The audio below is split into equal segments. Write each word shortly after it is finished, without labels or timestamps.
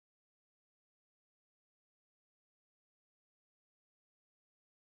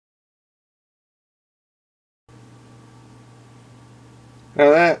Now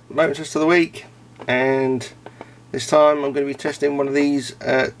there, motor test of the week, and this time I'm going to be testing one of these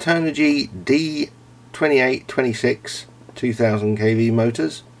Turnigy D2826 2000 kV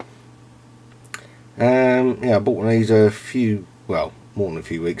motors. Yeah, I bought one of these more than a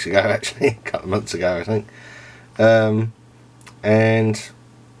few weeks ago actually, a couple of months ago I think. And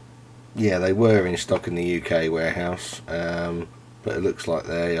yeah, they were in stock in the UK warehouse, but it looks like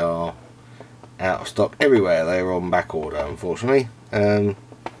they are out of stock everywhere. They are on back order, unfortunately,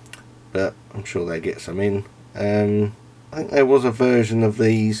 but I'm sure they get some in. I think there was a version of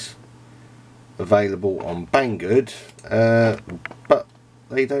these available on Banggood, but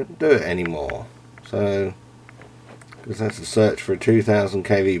they don't do it anymore. So, because that's a search for a 2000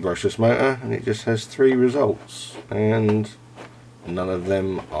 kV brushless motor, and it just has 3 results, and none of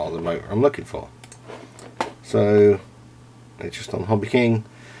them are the motor I'm looking for. So it's just on Hobby King,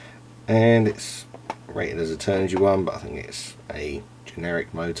 and it's rated as a Turnigy one, but I think it's a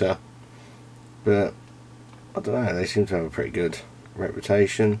generic motor. But I don't know, they seem to have a pretty good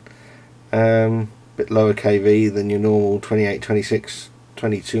reputation. Bit lower kV than your normal 2826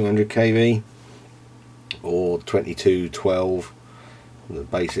 2200 kV or 2212, the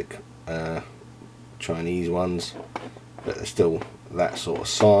basic Chinese ones, but they're still that sort of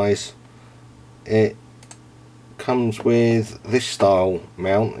size. It comes with this style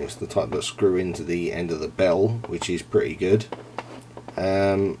mount. It's the type that screw into the end of the bell, which is pretty good,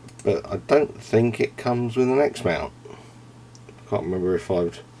 but I don't think it comes with an X mount. I can't remember if I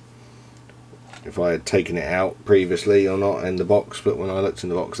had taken it out previously or not in the box, but when I looked in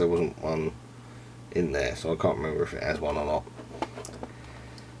the box there wasn't one in there, so I can't remember if it has one or not.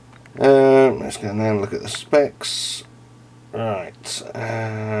 Let's go now and look at the specs. Right,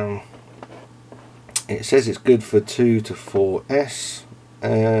 it says it's good for 2 to 4S,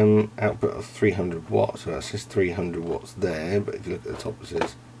 output of 300 watts. So it says 300 watts there, but if you look at the top it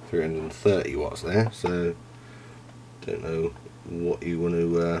says 330 watts there, so don't know what you want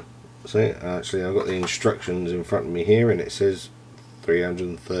to say. Actually, I've got the instructions in front of me here, and it says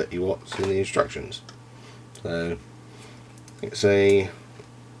 330 watts in the instructions. So it's a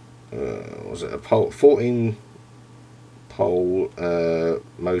was it a 14 pole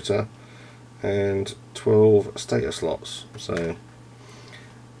motor and 12 stator slots. So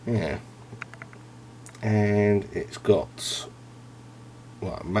yeah, and it's got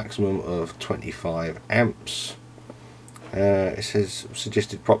a maximum of 25 amps. It says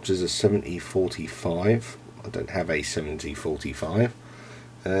suggested props is a 70-45. I don't have a 70-45.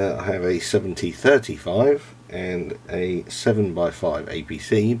 I have a 70-35 and a 7x5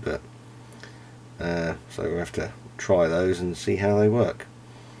 APC, but so we'll have to try those and see how they work.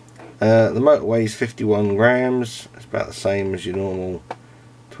 The motor weighs 51 grams. It's about the same as your normal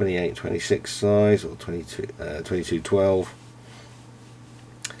 2826 size or 2212.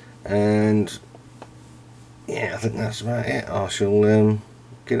 And yeah, I think that's about it. I shall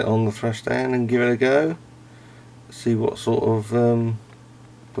get it on the thrush down and give it a go, see what sort of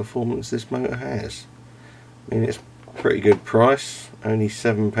performance this motor has. I mean, it's a pretty good price, only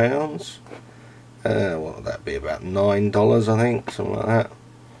 £7. What would that be, about $9 I think, something like that.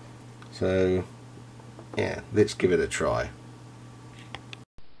 So yeah, let's give it a try.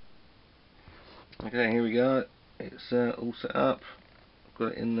 Okay, here we go. It's all set up. I've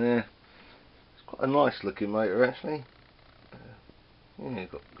got it in there. It's quite a nice looking motor actually. Yeah,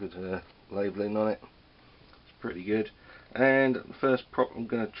 got good labelling on it. It's pretty good. And the first prop I'm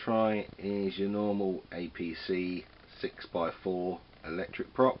going to try is your normal APC 6x4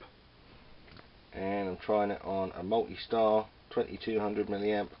 electric prop, and I'm trying it on a multi-star 2200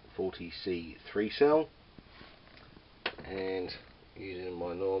 milliamp 40C 3-cell, and using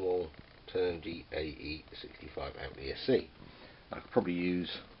my normal Turnigy AE 65 ampere C. I could probably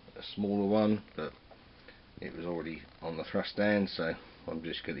use a smaller one, but it was already on the thrust stand, so I'm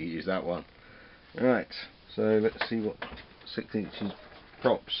just going to use that one. Right, so let's see what 6 inches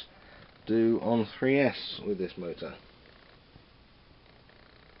props do on 3S with this motor.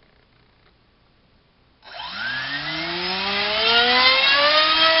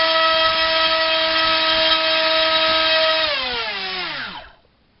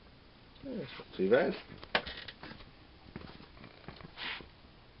 That's not too bad.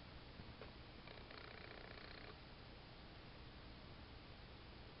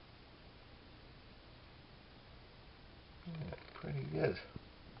 Yeah, pretty good.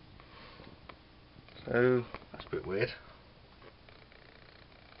 So that's a bit weird. It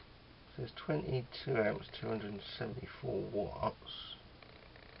says 22 amps, 274 watts.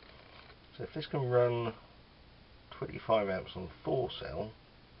 So if this can run 25 amps on 4-cell,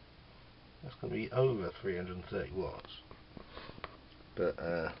 that's going to be over 330 watts. but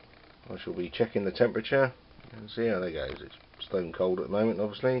I shall be checking the temperature and see how that goes. It's stone cold at the moment,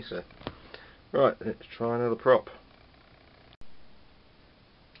 obviously, so right, let's try another prop.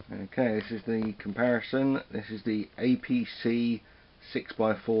 Okay, this is the comparison. This is the APC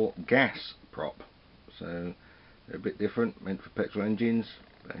 6x4 gas prop, so they're a bit different, meant for petrol engines,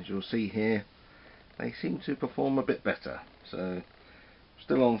 but as you'll see here, they seem to perform a bit better. So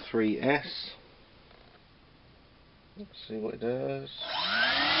still on 3S. Let's see what it does.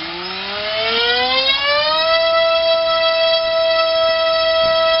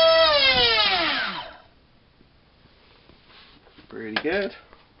 Pretty good.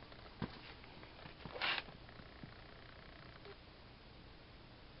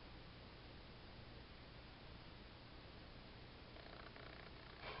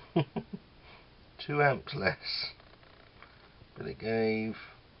 Two amps less, but it gave,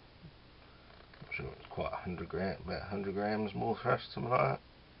 I'm sure it was quite 100 grams, about 100 grams more thrust, something like that.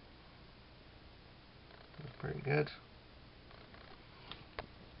 That's pretty good.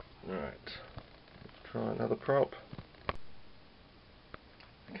 Right, let's try another prop.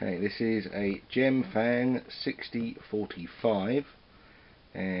 Okay, this is a Gemfan 6045,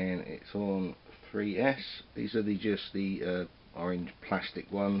 and it's on 3S. These are just the orange plastic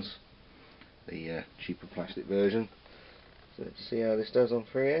ones, the cheaper plastic version. So let's see how this does on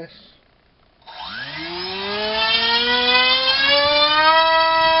 3S.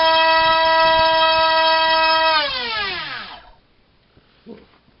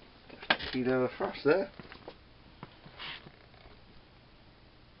 Kilo of thrust there.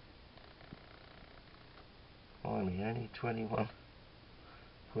 Blimey, only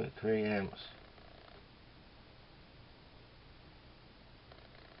 21.3 amps.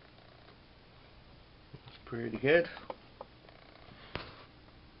 That's pretty good.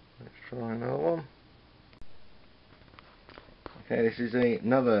 Let's try another one. Okay, this is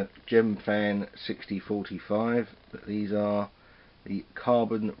another Gemfan 6045, but these are the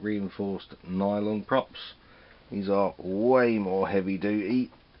carbon reinforced nylon props. These are way more heavy duty.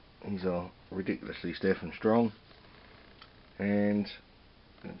 These are ridiculously stiff and strong. And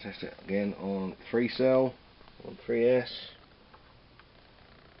I'm going to test it again on 3-cell, on 3S.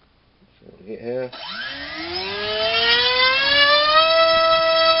 See what we get here.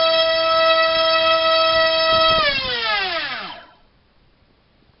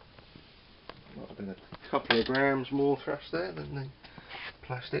 Might have been a couple of grams more thrust there than the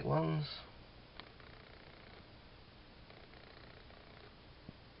plastic ones.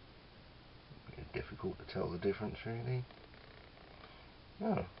 Pretty difficult to tell the difference, really.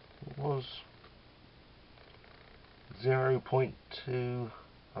 Oh, it was 0.2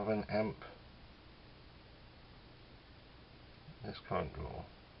 of an amp this current draw.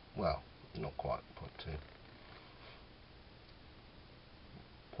 Well, not quite 0.2.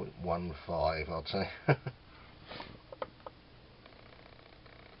 0.15, I'd say.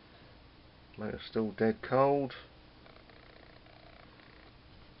 Motor's still dead cold.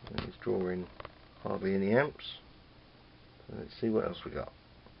 And it's drawing hardly any amps. So let's see what else we got.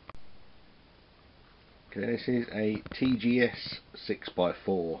 Okay, this is a TGS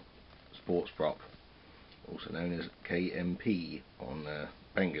 6x4 sports prop, also known as KMP on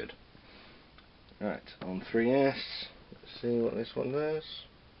Banggood. Right, on 3S, let's see what this one does.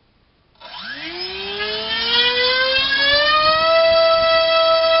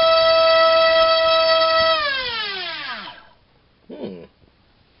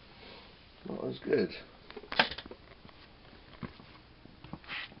 Not as good.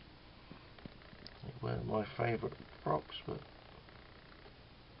 They weren't my favourite props, but let's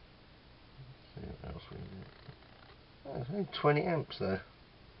see what else we get. Oh, it's only 20 amps there.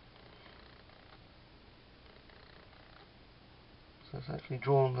 So it's actually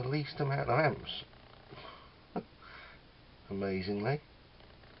drawn the least amount of amps. Amazingly.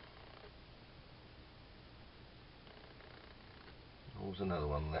 There was another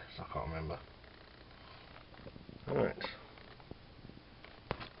one left, I can't remember. Alright.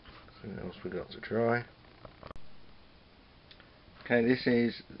 So what else we got to try? Okay, this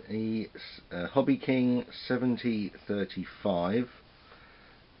is the Hobby King 7035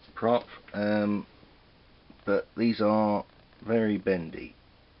 prop, but these are very bendy,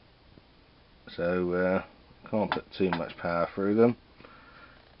 so can't put too much power through them,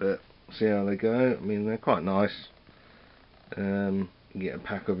 but see how they go. I mean, they're quite nice. You can get a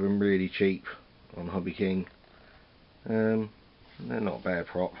pack of them really cheap on Hobby King. They're not a bad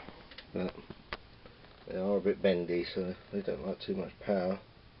prop, but they are a bit bendy, so they don't like too much power.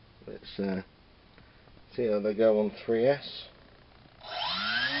 Let's see how they go on 3S.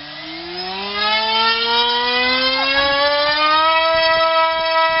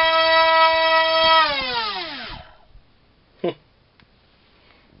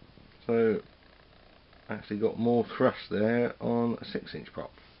 also actually got more thrust there on a 6-inch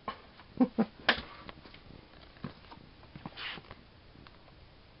prop.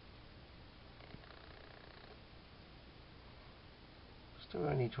 Still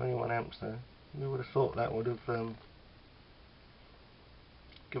only 21 amps though. You would have thought that would have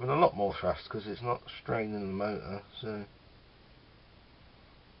given a lot more thrust because it's not straining the motor. So,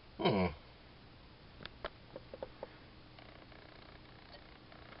 well,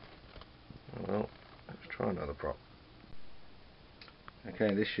 let's try another prop.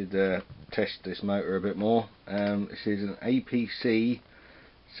 Okay, this should test this motor a bit more. This is an APC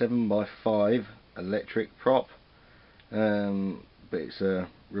 7x5 electric prop, but it's a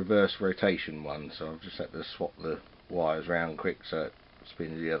reverse rotation one, so I've just had to swap the wires around quick so it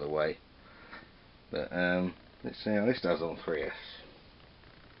spins the other way. But let's see how this does on 3S.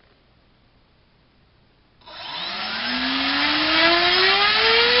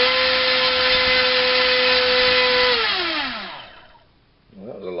 Well,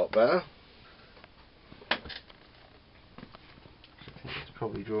 that was a lot better. I think it's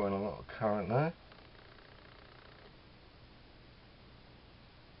probably drawing a lot of current now.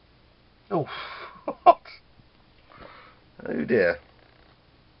 Oh, what? Oh dear.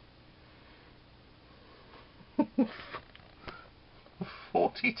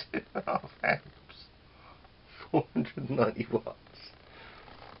 42.5 amps, 490 watts.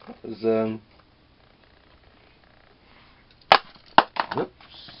 That was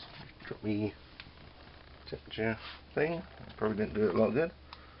whoops, got me temperature thing. Probably didn't do it a lot good.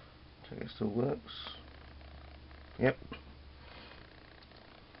 Check it still works. Yep.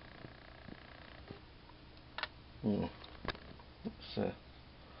 Let's try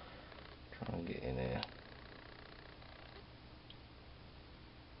and get in here.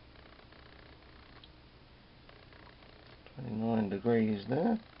 29 degrees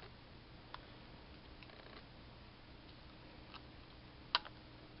there.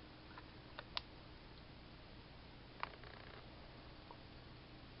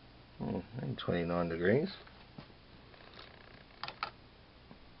 And 29 degrees.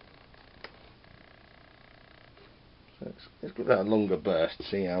 So let's give that a longer burst,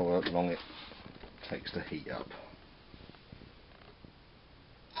 see how long it takes to heat up.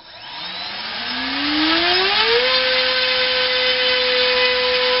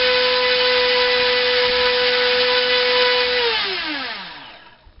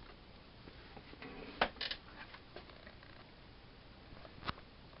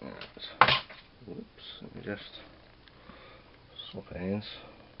 Whoops, let me just swap hands.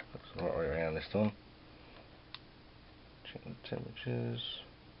 That's the right way around this time. Check the temperatures.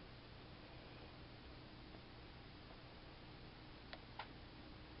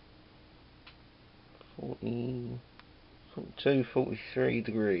 42, 43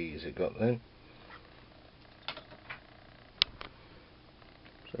 degrees it got then.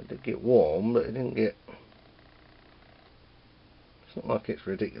 So it did get warm, but it didn't get... It's not like it's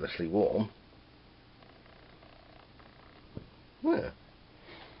ridiculously warm. Yeah.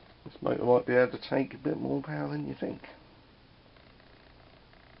 This motor might be able to take a bit more power than you think.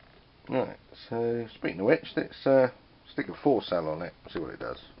 Right, so speaking of which, let's stick a 4-cell on it, see what it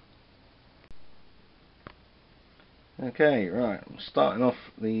does. Okay, right, I'm starting off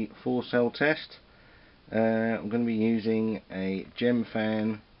the 4-cell test. I'm going to be using a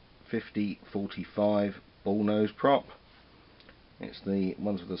Gemfan 5045 ball nose prop. It's the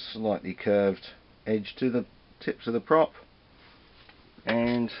ones with a slightly curved edge to the tips of the prop.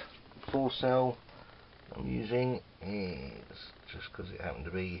 And 4-cell I'm using is, just because it happened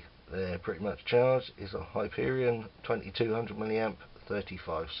to be there pretty much charged, is a Hyperion 2200 mAh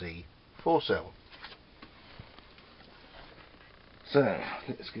 35C 4-cell. So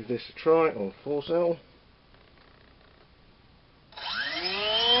let's give this a try on 4-cell.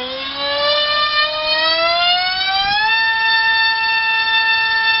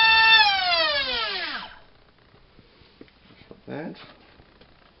 Not bad.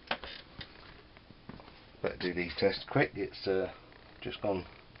 Better do these tests quick. It's just gone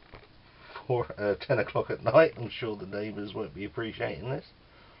 10 o'clock at night. I'm sure the neighbours won't be appreciating this.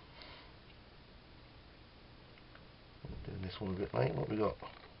 Doing this one a bit late. What have we got?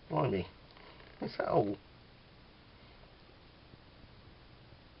 Blimey. What's that all?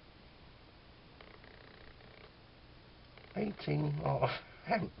 $18.5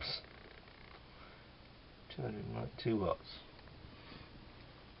 amps. 292 watts.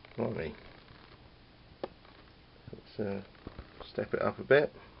 Blimey. Let's step it up a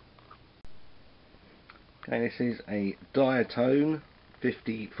bit. Okay, this is a Diatone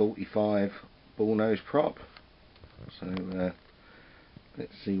 5045 ball nose prop. So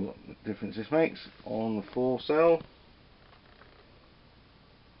Let's see what difference this makes on the 4-cell.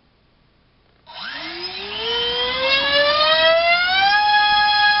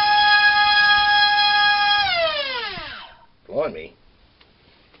 Blimey.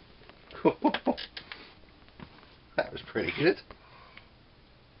 That was pretty good.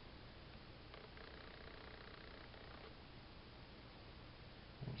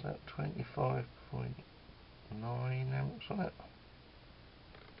 Was that 25.9 amps on it?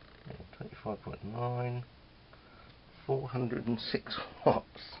 Yeah, 25.9, 406 watts.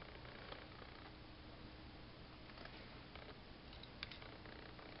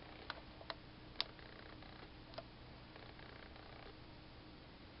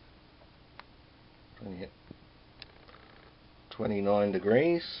 Yeah. 29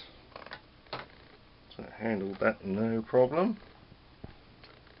 degrees. So it handled that no problem.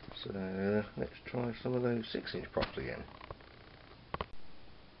 So let's try some of those 6-inch props again.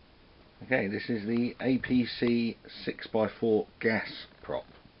 Okay, this is the APC 6x4 gas prop.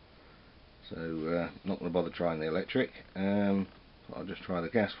 So not going to bother trying the electric. I'll just try the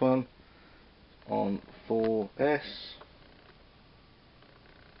gas one on 4S.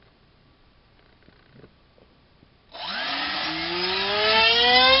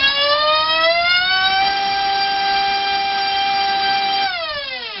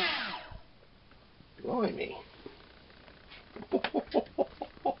 Blimey.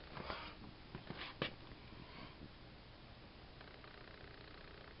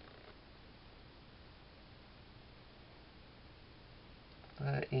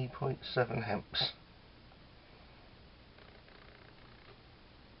 30.7 amps.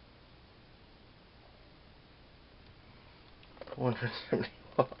 $170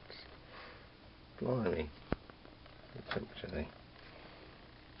 watts. Blimey. Good temperature thing.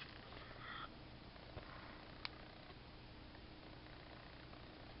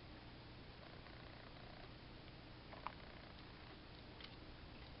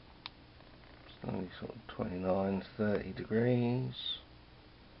 It's only sort of 29, 30 degrees.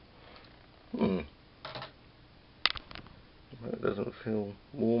 It doesn't feel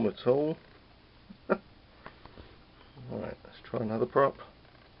warm at all. Alright, let's try another prop.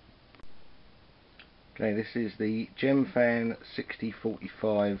 Okay, this is the GemFan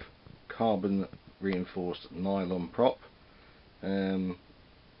 6045 carbon reinforced nylon prop.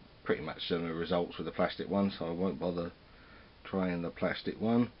 Pretty much similar results with the plastic one, so I won't bother trying the plastic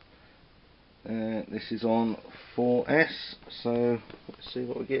one. This is on 4S, so let's see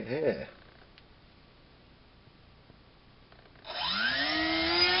what we get here.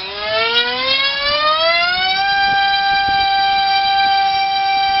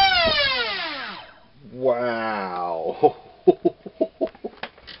 Wow!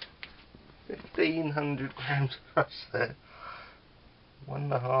 1500 grams of thrust there.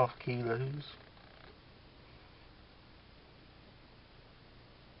 1.5 kilos.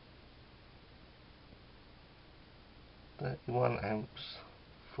 $31 amps,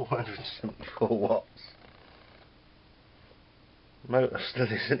 474 watts. Motor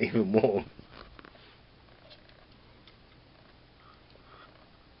still isn't even warm.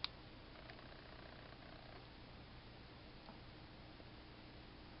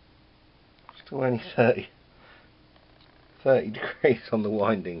 Still only 30 degrees on the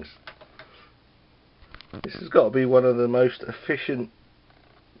windings. This has got to be one of the most efficient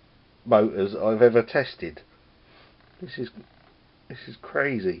motors I've ever tested. This is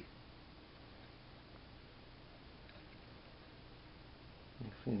crazy.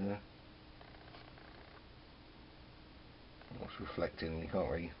 You know, it's reflecting. You can't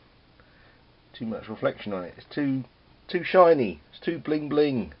really too much reflection on it. It's too shiny. It's too bling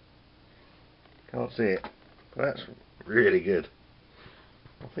bling. Can't see it. But that's really good.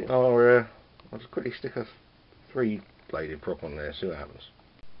 I think I'll just quickly stick a 3-bladed prop on there. See what happens.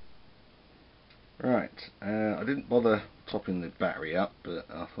 Right, I didn't bother topping the battery up, but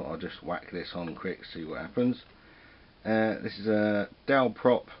I thought I'd just whack this on quick, see what happens. This is a Dow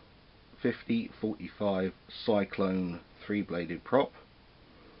Prop 5045 Cyclone 3-bladed prop.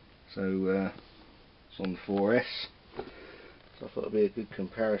 So it's on the 4S. So I thought it'd be a good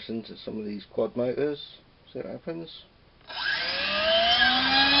comparison to some of these quad motors. See what happens.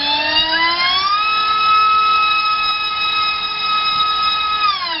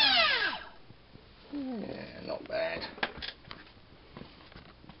 Yeah, not bad.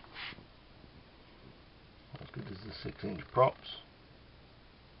 As good as the 6-inch props.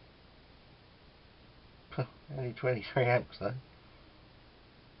 Only 23 amps though.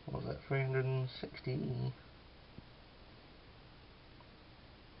 What was that?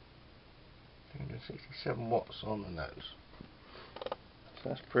 367 watts on the nose. So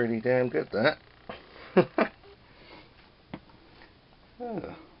that's pretty damn good, that. I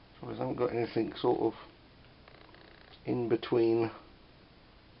haven't got anything sort of in between a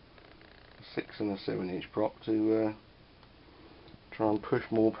 6 and a 7-inch prop to try and push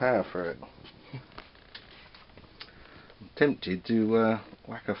more power through it. I'm tempted to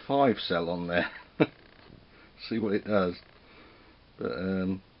whack a 5 cell on there, see what it does, but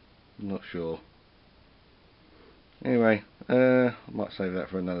I'm not sure. Anyway, I might save that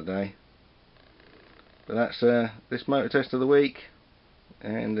for another day. But that's this motor test of the week,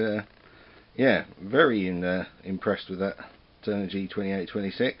 and yeah, very impressed with that Turnigy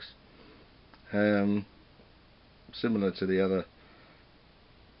 2826. Similar to the other,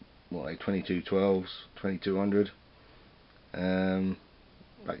 what, 2212s, 2200.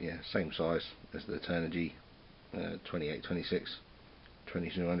 But yeah, same size as the Turnigy 2826,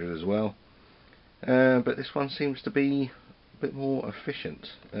 2200 as well. But this one seems to be a bit more efficient.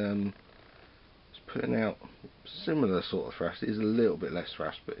 It's putting out similar sort of thrust. It is a little bit less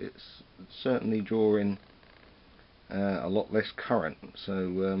thrust, but it's certainly drawing a lot less current.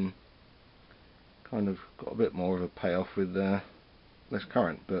 So kind of got a bit more of a payoff with less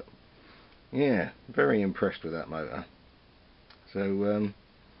current. But yeah, very impressed with that motor. So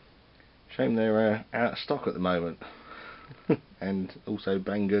shame they're out of stock at the moment. And also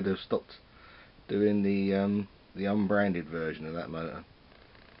Banggood have stopped doing the unbranded version of that motor.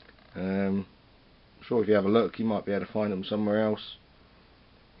 I'm sure if you have a look, you might be able to find them somewhere else.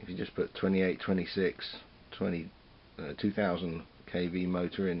 If you just put 2826 2000 kV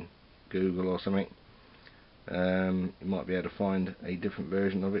motor in Google or something, you might be able to find a different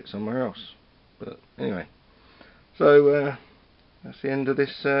version of it somewhere else. But anyway, so that's the end of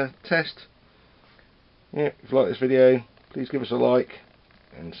this test. Yeah, if you like this video, please give us a like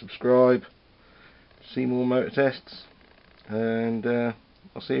and subscribe. See more motor tests, and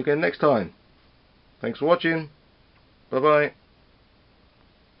I'll see you again next time. Thanks for watching. Bye bye.